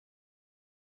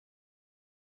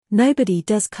Nobody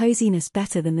does coziness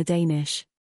better than the Danish.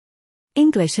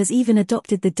 English has even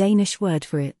adopted the Danish word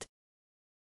for it.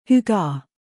 Hygge.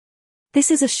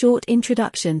 This is a short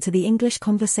introduction to the English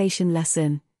conversation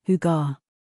lesson, hygge.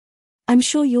 I'm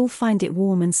sure you'll find it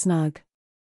warm and snug.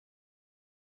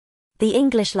 The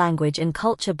English language and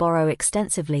culture borrow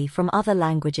extensively from other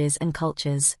languages and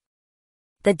cultures.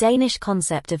 The Danish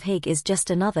concept of hygge is just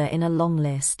another in a long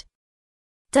list.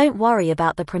 Don't worry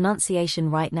about the pronunciation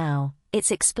right now,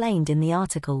 it's explained in the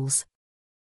articles.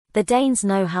 The Danes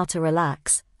know how to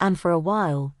relax, and for a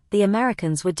while, the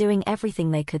Americans were doing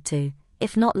everything they could to,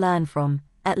 if not learn from,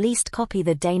 at least copy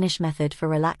the Danish method for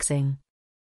relaxing.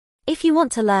 If you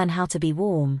want to learn how to be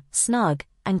warm, snug,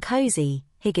 and cozy,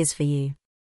 hygge is for you.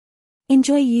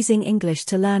 Enjoy using English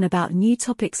to learn about new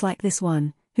topics like this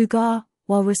one, hygge,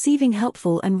 while receiving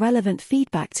helpful and relevant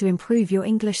feedback to improve your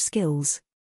English skills.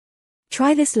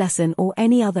 Try this lesson or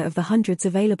any other of the hundreds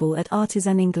available at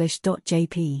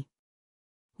artisanenglish.jp.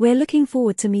 We're looking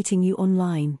forward to meeting you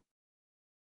online.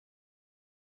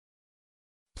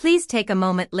 Please take a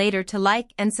moment later to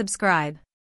like and subscribe.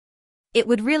 It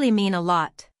would really mean a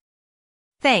lot.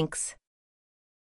 Thanks.